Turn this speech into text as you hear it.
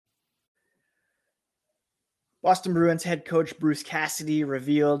Boston Bruins head coach Bruce Cassidy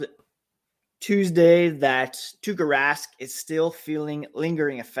revealed Tuesday that Tuukka Rask is still feeling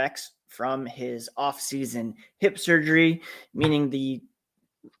lingering effects from his off-season hip surgery, meaning the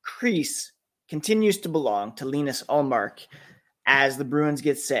crease continues to belong to Linus Ullmark as the Bruins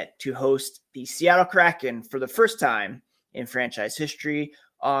get set to host the Seattle Kraken for the first time in franchise history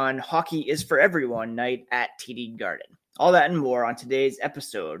on Hockey is for Everyone night at TD Garden. All that and more on today's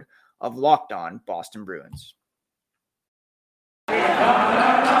episode of Locked On Boston Bruins.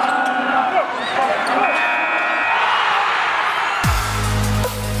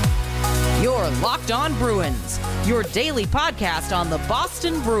 You're Locked On Bruins, your daily podcast on the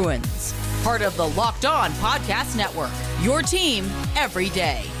Boston Bruins. Part of the Locked On Podcast Network, your team every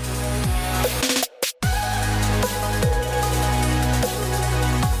day.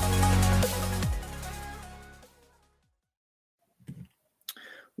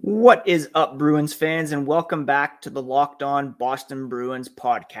 What is up, Bruins fans, and welcome back to the Locked On Boston Bruins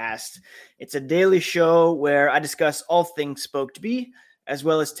podcast. It's a daily show where I discuss all things Spoke to Be, as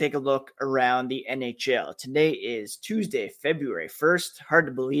well as take a look around the NHL. Today is Tuesday, February 1st. Hard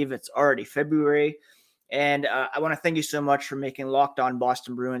to believe it's already February. And I want to thank you so much for making Locked On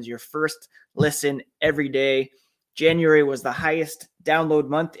Boston Bruins your first listen every day. January was the highest download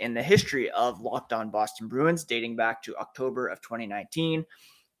month in the history of Locked On Boston Bruins, dating back to October of 2019.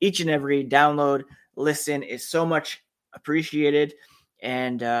 Each and every download, listen is so much appreciated.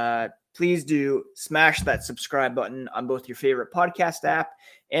 And please do smash that subscribe button on both your favorite podcast app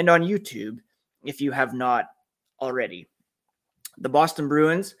and on YouTube if you have not already. The Boston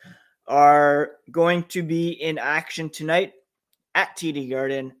Bruins are going to be in action tonight at TD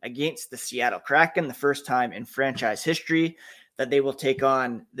Garden against the Seattle Kraken, the first time in franchise history that they will take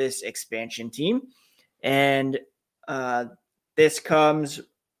on this expansion team. And this comes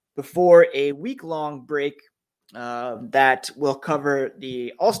before a week-long break that will cover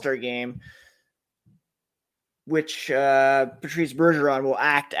the All-Star game, which Patrice Bergeron will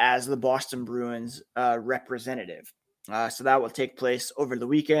act as the Boston Bruins representative. So that will take place over the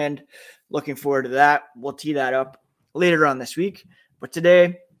weekend. Looking forward to that. We'll tee that up later on this week. But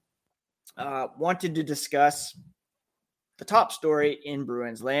today, wanted to discuss the top story in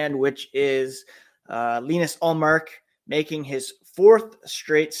Bruins land, which is Linus Ullmark making his fourth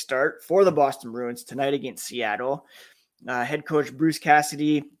straight start for the Boston Bruins tonight against Seattle. Head coach Bruce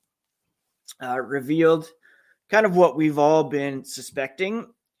Cassidy revealed kind of what we've all been suspecting,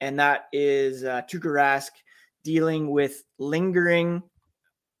 and that is Tuukka Rask dealing with lingering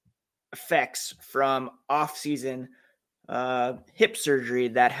effects from off-season hip surgery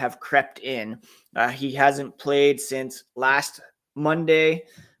that have crept in. He hasn't played since last Monday,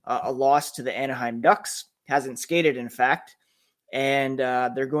 a loss to the Anaheim Ducks. Hasn't skated, in fact. And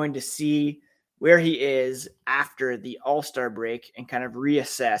they're going to see where he is after the All-Star break and kind of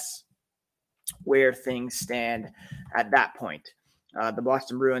reassess where things stand at that point. The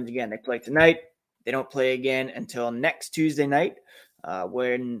Boston Bruins, again, they play tonight. They don't play again until next Tuesday night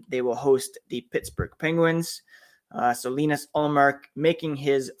when they will host the Pittsburgh Penguins. So Linus Ullmark making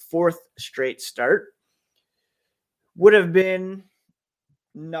his fourth straight start. Would have been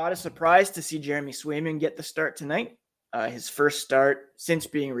not a surprise to see Jeremy Swayman get the start tonight. His first start since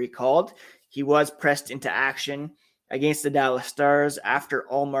being recalled. He was pressed into action against the Dallas Stars after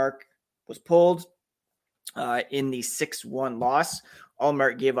Ullmark was pulled in the 6-1 loss.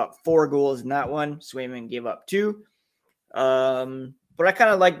 Ullmark gave up 4 goals in that one. Swayman gave up 2. But I kind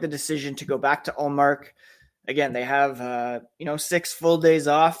of like the decision to go back to Ullmark. Again, they have 6 full days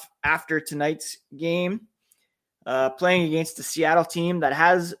off after tonight's game. Playing against the Seattle team that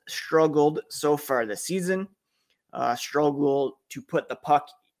has struggled so far this season, struggle to put the puck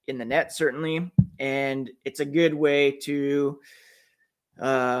in the net, certainly. And it's a good way to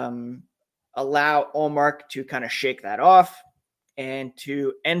allow Ullmark to kind of shake that off and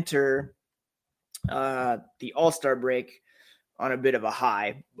to enter the All-Star break on a bit of a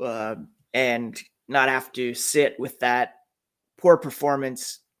high and not have to sit with that poor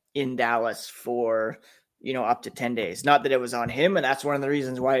performance in Dallas for up to 10 days. Not that it was on him, and that's one of the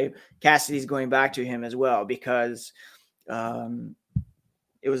reasons why Cassidy's going back to him as well, because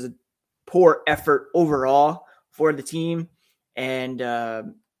it was a poor effort overall for the team, and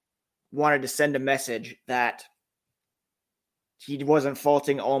wanted to send a message that he wasn't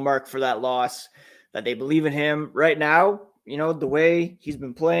faulting Ullmark for that loss, that they believe in him right now. The way he's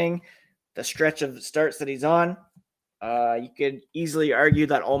been playing, the stretch of starts that he's on, you could easily argue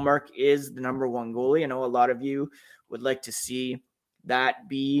that Ullmark is the number one goalie. I know a lot of you would like to see that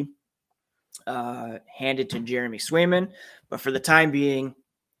be handed to Jeremy Swayman, but for the time being,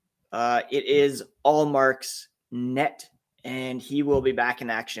 it is Ullmark's net, and he will be back in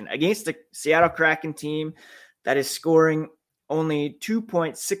action against the Seattle Kraken team that is scoring only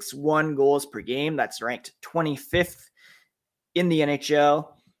 2.61 goals per game. That's ranked 25th in the NHL.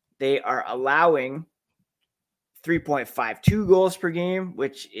 They are allowing 3.52 goals per game,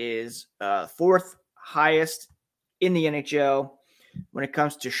 which is fourth highest in the NHL. When it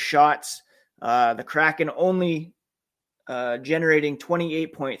comes to shots, the Kraken only generating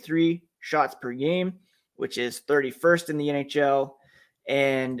 28.3 shots per game, which is 31st in the NHL.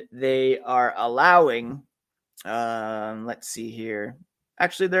 And they are allowing, let's see here.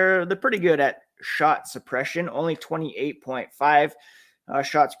 Actually, they're pretty good at shot suppression, only 28.5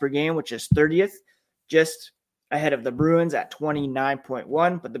 shots per game, which is 30th, just ahead of the Bruins at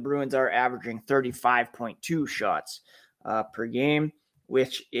 29.1, but the Bruins are averaging 35.2 shots per game,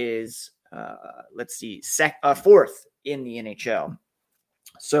 which is, fourth in the NHL.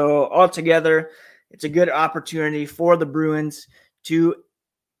 So altogether, it's a good opportunity for the Bruins to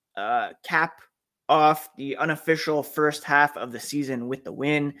cap off the unofficial first half of the season with the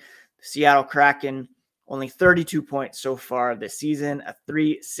win. The Seattle Kraken, only 32 points so far this season, a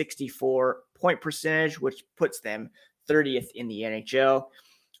 .364 point percentage, which puts them 30th in the NHL.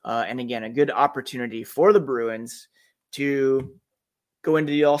 And again, a good opportunity for the Bruins to go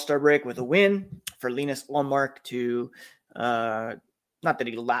into the All-Star break with a win, for Linus Ullmark to, not that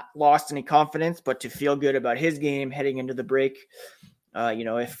he lost any confidence, but to feel good about his game heading into the break.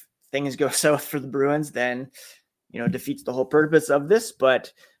 If things go south for the Bruins, then, defeats the whole purpose of this.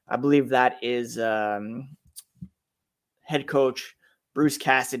 But I believe that is head coach Bruce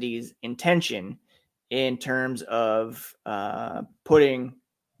Cassidy's intention in terms of putting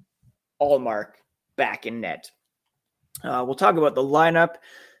Ullmark back in net. We'll talk about the lineup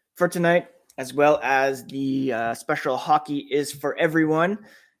for tonight, as well as the special Hockey is for Everyone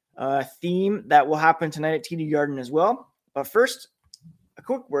theme that will happen tonight at TD Garden as well. But first, a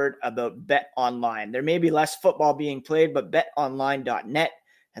quick word about BetOnline. There may be less football being played, but betonline.net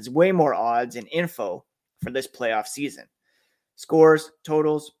has way more odds and info for this playoff season. Scores,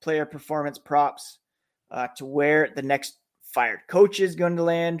 totals, player performance props, to where the next fired coach is going to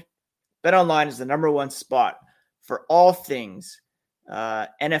land. BetOnline is the number one spot for all things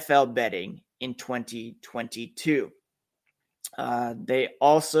NFL betting in 2022. They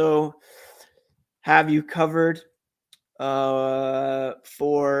also have you covered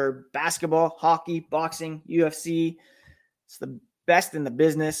for basketball, hockey, boxing, UFC. It's the best in the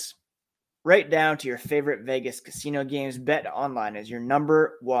business, right down to your favorite Vegas casino games. BetOnline is your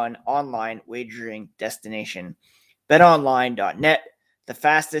number one online wagering destination. BetOnline.net, the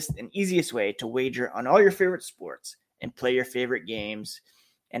fastest and easiest way to wager on all your favorite sports and play your favorite games,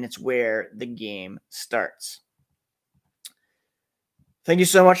 and it's where the game starts. Thank you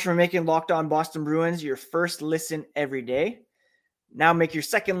so much for making Locked On Boston Bruins your first listen every day. Now make your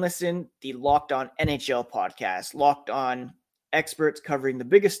second listen the Locked On NHL podcast. Locked On experts covering the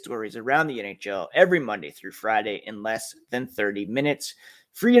biggest stories around the NHL every Monday through Friday in less than 30 minutes.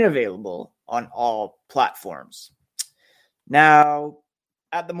 Free and available on all platforms. Now,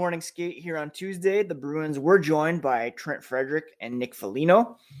 at the morning skate here on Tuesday, the Bruins were joined by Trent Frederick and Nick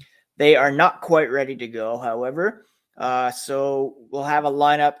Foligno. They are not quite ready to go, however. So we'll have a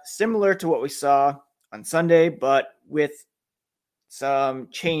lineup similar to what we saw on Sunday, but with some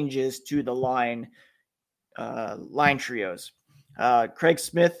changes to the line trios. Craig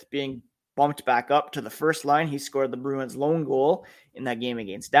Smith being bumped back up to the first line. He scored the Bruins' lone goal in that game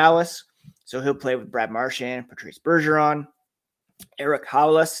against Dallas. So he'll play with Brad Marchand, Patrice Bergeron. Eric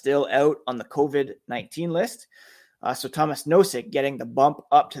Haula still out on the COVID-19 list. So Thomas Nosek getting the bump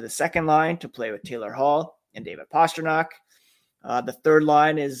up to the second line to play with Taylor Hall and David Pastrnak. The third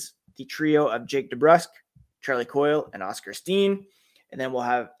line is the trio of Jake DeBrusk, Charlie Coyle, and Oscar Steen. And then we'll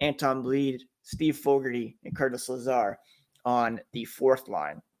have Anton Bleed, Steve Fogarty, and Curtis Lazar on the fourth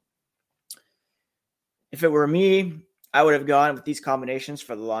line. If it were me, I would have gone with these combinations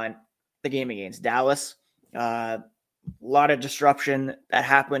for the game against Dallas. A lot of disruption that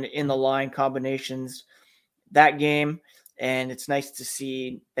happened in the line combinations that game, and it's nice to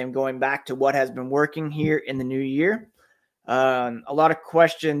see them going back to what has been working here in the new year. A lot of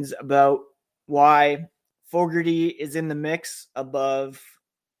questions about why Fogarty is in the mix above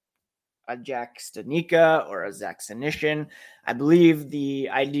a Jack Studnicka or a Zach Senyshyn. I believe the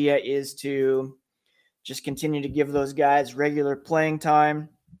idea is to just continue to give those guys regular playing time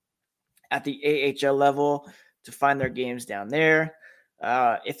at the AHL level to find their games down there.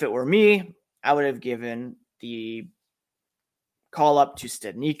 If it were me, I would have given the call up to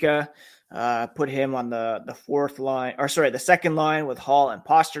Studnicka, put him on the second line with Hall and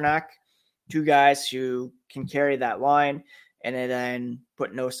Pastrnak, two guys who can carry that line, and then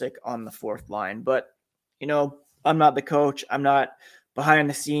put Nosek on the fourth line. But, I'm not the coach. I'm not behind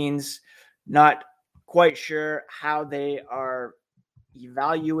the scenes, not quite sure how they are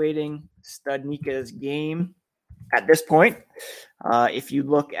evaluating Studnicka's game at this point. If you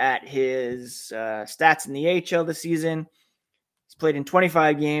look at his stats in the AHL this season, he's played in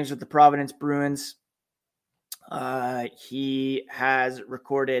 25 games with the Providence Bruins. He has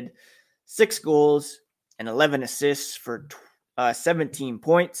recorded 6 goals and 11 assists for 17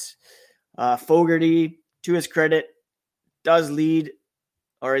 points. Fogarty, to his credit, does lead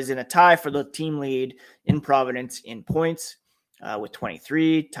or is in a tie for the team lead in Providence in points with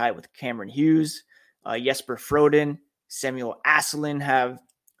 23, tied with Cameron Hughes. Jesper Froden, Samuel Asselin have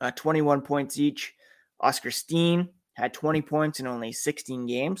 21 points each. Oscar Steen had 20 points in only 16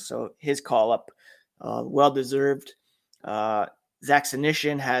 games, so his call-up well-deserved. Zach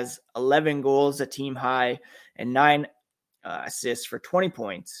Senyshyn has 11 goals, a team high, and 9 assists for 20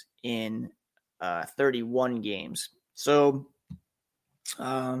 points in 31 games. So,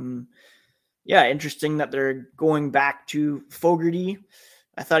 interesting that they're going back to Fogarty.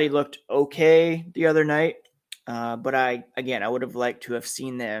 I thought he looked okay the other night, but I would have liked to have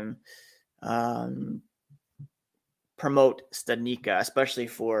seen them promote Studnicka, especially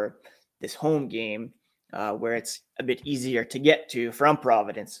for this home game where it's a bit easier to get to from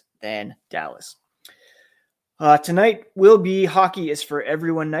Providence than Dallas. Tonight will be Hockey is for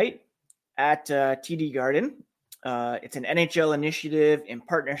Everyone night at TD Garden. It's an NHL initiative in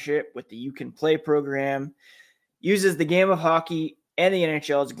partnership with the You Can Play program. Uses the game of hockey and the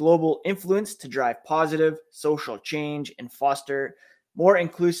NHL's global influence to drive positive social change and foster more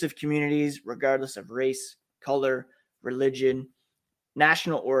inclusive communities regardless of race, color, religion,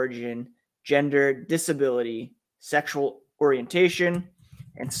 national origin, gender, disability, sexual orientation,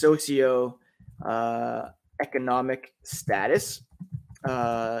 and socio-economic status.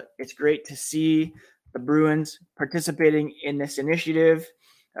 It's great to see the Bruins participating in this initiative.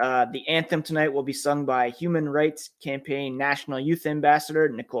 The anthem tonight will be sung by Human Rights Campaign National Youth Ambassador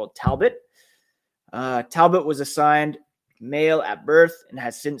Nicole Talbot. Talbot was assigned male at birth and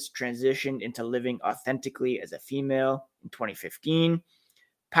has since transitioned into living authentically as a female in 2015.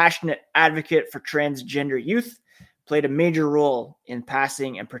 Passionate advocate for transgender youth, played a major role in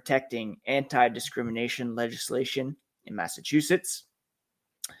passing and protecting anti-discrimination legislation in Massachusetts.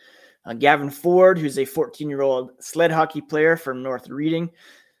 Gavin Ford, who's a 14-year-old sled hockey player from North Reading,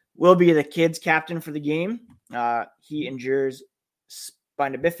 will be the kids' captain for the game. He endures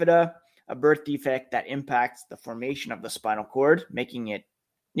spina bifida, a birth defect that impacts the formation of the spinal cord, making it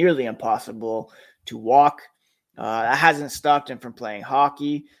nearly impossible to walk. That hasn't stopped him from playing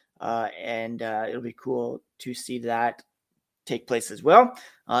hockey, and it'll be cool to see that take place as well.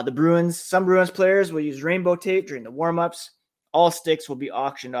 Some Bruins players will use rainbow tape during the warm-ups. All sticks will be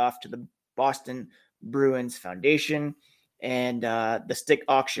auctioned off to the Boston Bruins Foundation, and the stick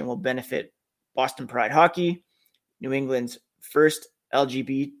auction will benefit Boston Pride Hockey, New England's first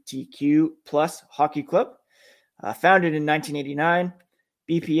LGBTQ plus hockey club. Founded in 1989,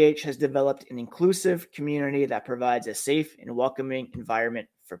 BPH has developed an inclusive community that provides a safe and welcoming environment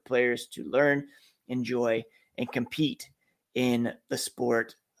for players to learn, enjoy, and compete in the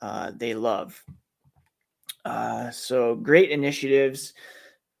sport they love. So great initiatives.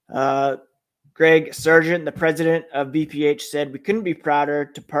 Greg Sargent, the president of BPH, said, "We couldn't be prouder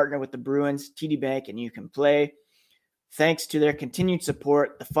to partner with the Bruins, TD Bank, and You Can Play. Thanks to their continued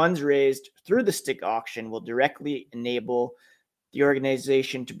support, the funds raised through the stick auction will directly enable the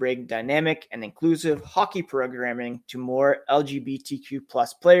organization to bring dynamic and inclusive hockey programming to more LGBTQ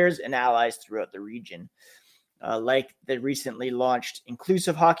plus players and allies throughout the region, like the recently launched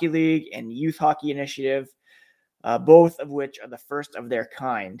Inclusive Hockey League and Youth Hockey Initiative, both of which are the first of their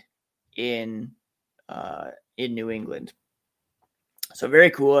kind in New England." So very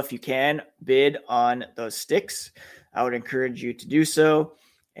cool. If you can bid on those sticks, I would encourage you to do so.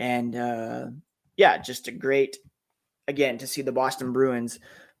 And just a great, again, to see the Boston Bruins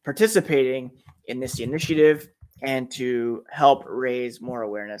participating in this initiative and to help raise more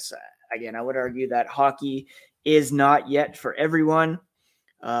awareness. Again, I would argue that hockey is not yet for everyone.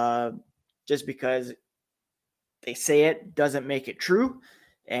 Just because they say it doesn't make it true.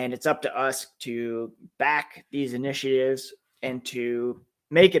 And it's up to us to back these initiatives and to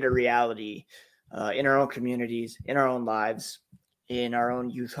make it a reality in our own communities, in our own lives, in our own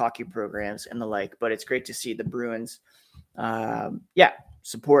youth hockey programs and the like. But it's great to see the Bruins,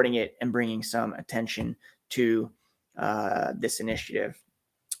 supporting it and bringing some attention to this initiative.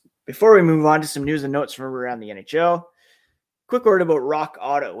 Before we move on to some news and notes from around the NHL, Quick word about Rock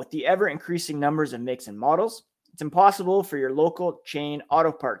Auto. With the ever-increasing numbers of makes and models, it's impossible for your local chain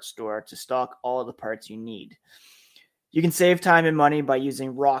auto parts store to stock all of the parts you need. You can save time and money by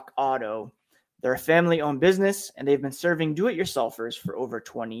using Rock Auto. They're a family-owned business, and they've been serving do-it-yourselfers for over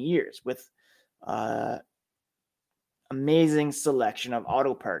 20 years with amazing selection of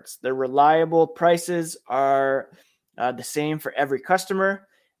auto parts. Their reliable prices are the same for every customer.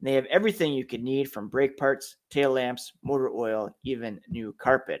 They have everything you could need, from brake parts, tail lamps, motor oil, even new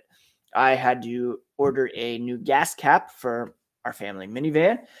carpet. I had to order a new gas cap for our family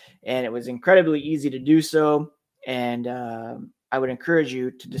minivan, and it was incredibly easy to do so. And I would encourage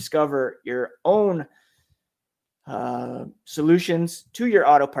you to discover your own solutions to your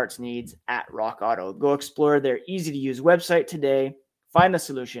auto parts needs at Rock Auto. Go explore their easy-to-use website today. Find the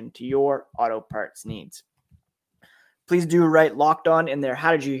solution to your auto parts needs. Please do write Locked On in their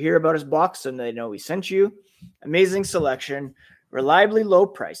How Did You Hear About Us box so they know we sent you. Amazing selection, reliably low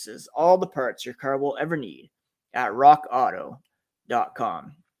prices, all the parts your car will ever need at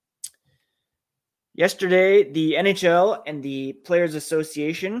rockauto.com. Yesterday, the NHL and the Players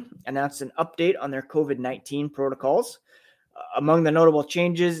Association announced an update on their COVID-19 protocols. Among the notable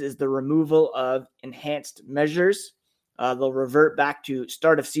changes is the removal of enhanced measures. They'll revert back to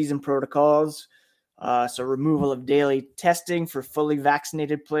start of season protocols. So removal of daily testing for fully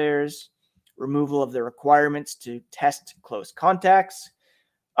vaccinated players, removal of the requirements to test close contacts,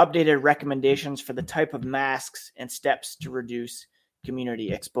 updated recommendations for the type of masks, and steps to reduce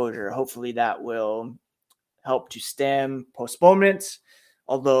community exposure. Hopefully that will help to stem postponements.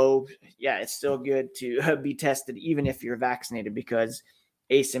 Although, yeah, it's still good to be tested even if you're vaccinated, because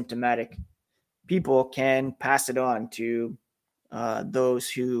asymptomatic people can pass it on to those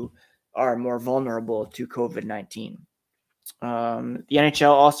who are more vulnerable to COVID-19. The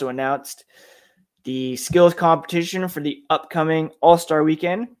NHL also announced the skills competition for the upcoming All-Star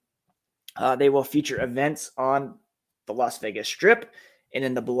Weekend. They will feature events on the Las Vegas Strip and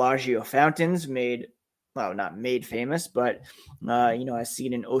in the Bellagio fountains, not made famous, but as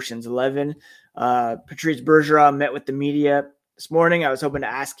seen in Ocean's 11. Patrice Bergeron met with the media this morning. I was hoping to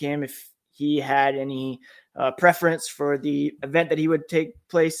ask him if he had any preference for the event that he would take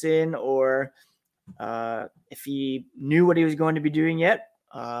place in, or if he knew what he was going to be doing yet,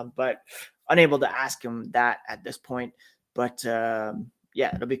 but unable to ask him that at this point. But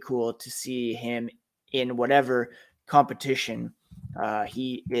it'll be cool to see him in whatever competition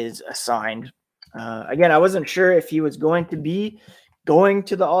he is assigned. Again, I wasn't sure if he was going to be going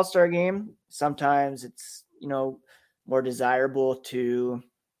to the All-Star game. Sometimes it's, more desirable to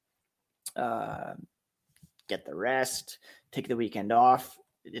get the rest, take the weekend off.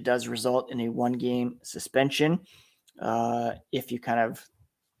 It does result in a 1-game suspension if you kind of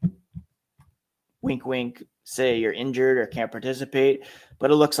wink, say you're injured or can't participate.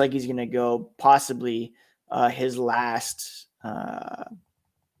 But it looks like he's going to go, possibly his last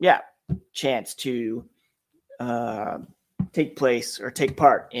chance to take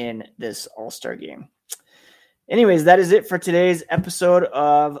part in this All-Star game. Anyways, that is it for today's episode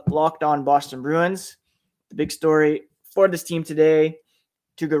of Locked On Boston Bruins. The big story for this team today: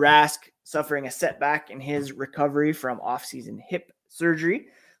 Tuukka Rask suffering a setback in his recovery from offseason hip surgery.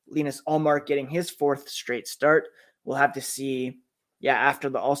 Linus Ullmark getting his 4th straight start. We'll have to see, after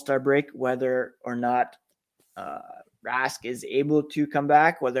the All-Star break, whether or not Rask is able to come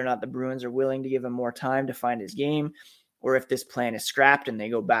back, whether or not the Bruins are willing to give him more time to find his game, or if this plan is scrapped and they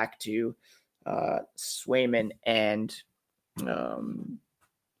go back to Swayman and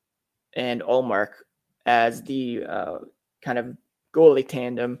Ullmark as the kind of goalie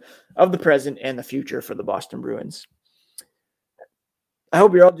tandem of the present and the future for the Boston Bruins. I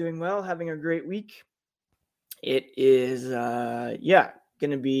hope you're all doing well, having a great week. It is, going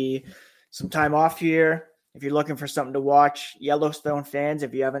to be some time off here. If you're looking for something to watch, Yellowstone fans,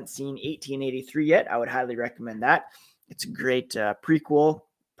 if you haven't seen 1883 yet, I would highly recommend that. It's a great prequel,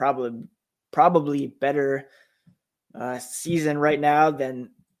 probably better season right now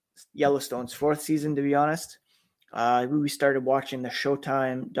than Yellowstone's 4th season, to be honest. We started watching the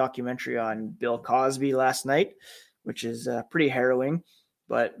Showtime documentary on Bill Cosby last night, which is pretty harrowing,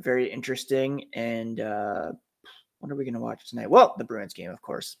 but very interesting. And what are we going to watch tonight? Well, the Bruins game, of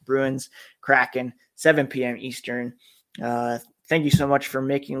course. Bruins, Kraken, 7 p.m. Eastern. Thank you so much for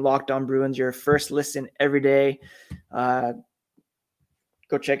making Locked On Bruins your first listen every day. Go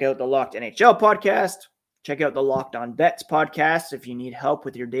check out the Locked NHL podcast. Check out the Locked On Bets podcast if you need help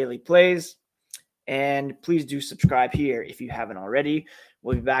with your daily plays. And please do subscribe here if you haven't already.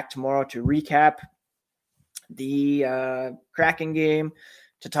 We'll be back tomorrow to recap the Kraken game,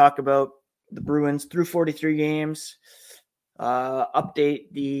 to talk about the Bruins through 43 games.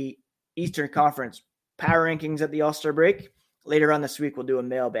 update the Eastern Conference power rankings at the All-Star break. Later on this week, we'll do a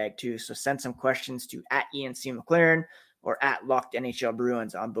mailbag too. So send some questions to @ENC McLaren or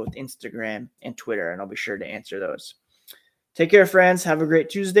 @LockedNHLBruins on both Instagram and Twitter, and I'll be sure to answer those. Take care, friends. Have a great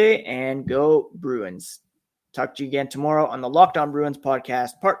Tuesday, and go Bruins. Talk to you again tomorrow on the Locked On Bruins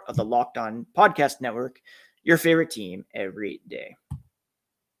podcast, part of the Locked On Podcast Network, your favorite team every day.